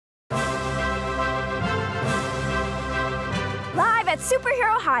at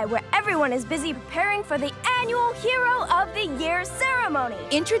Superhero High, where everyone is busy preparing for the annual Hero of the Year ceremony.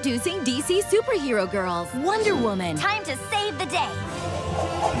 Introducing DC Superhero Girls, Wonder Woman. Time to save the day.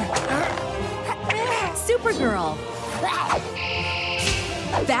 Supergirl.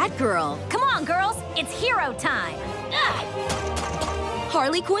 Batgirl. Come on, girls. It's hero time.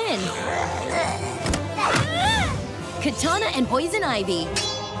 Harley Quinn. Katana and Poison Ivy.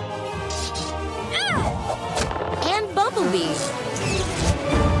 And Bumblebee.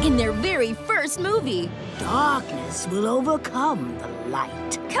 In their very first movie. Darkness will overcome the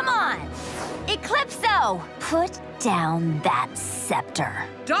light. Come on. Eclipso, put down that scepter.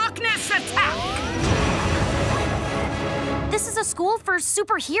 Darkness attack! This is a school for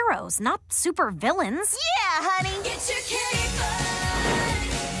superheroes, not supervillains. Yeah, honey. Get your cape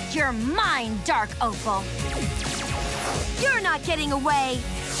on. You're mine, Dark Opal. You're not getting away.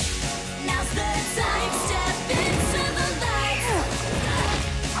 Now's the time, step into the light.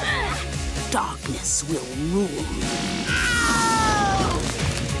 Darkness will rule.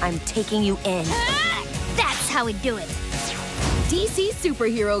 I'm taking you in. That's how we do it. DC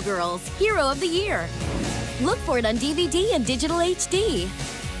Superhero Girls, Hero of the Year. Look for it on DVD and digital HD.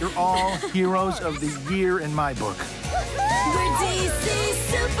 You're all heroes of the year in my book. We're DC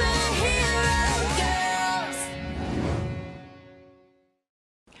Superhero Girls.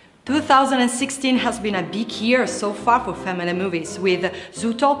 2016 has been a big year so far for family movies, with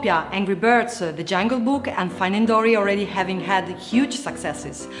Zootopia, Angry Birds, The Jungle Book and Finding Dory already having had huge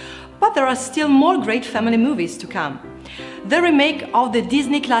successes. But there are still more great family movies to come. The remake of the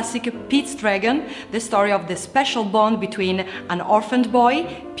Disney classic Pete's Dragon, the story of the special bond between an orphaned boy,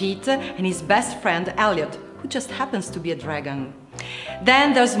 Pete, and his best friend Elliot, who just happens to be a dragon.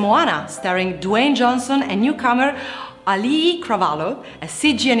 Then there's Moana, starring Dwayne Johnson and newcomer Ali Cravalho, a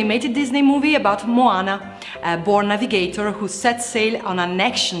CG animated Disney movie about Moana, a born navigator who sets sail on an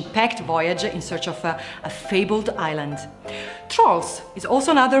action-packed voyage in search of a fabled island. Trolls is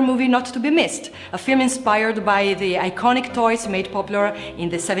also another movie not to be missed, a film inspired by the iconic toys made popular in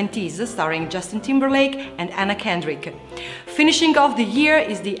the 70s, starring Justin Timberlake and Anna Kendrick. Finishing off the year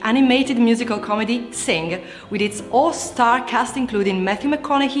is the animated musical comedy Sing, with its all-star cast including Matthew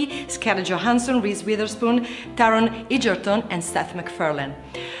McConaughey, Scarlett Johansson, Reese Witherspoon, Taron Egerton and Seth MacFarlane.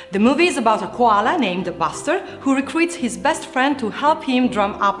 The movie is about a koala named Buster who recruits his best friend to help him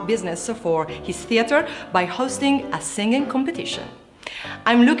drum up business for his theater by hosting a singing competition.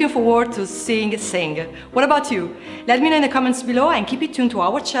 I'm looking forward to seeing Sing. What about you? Let me know in the comments below and keep it tuned to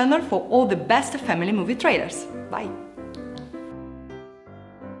our channel for all the best family movie trailers. Bye!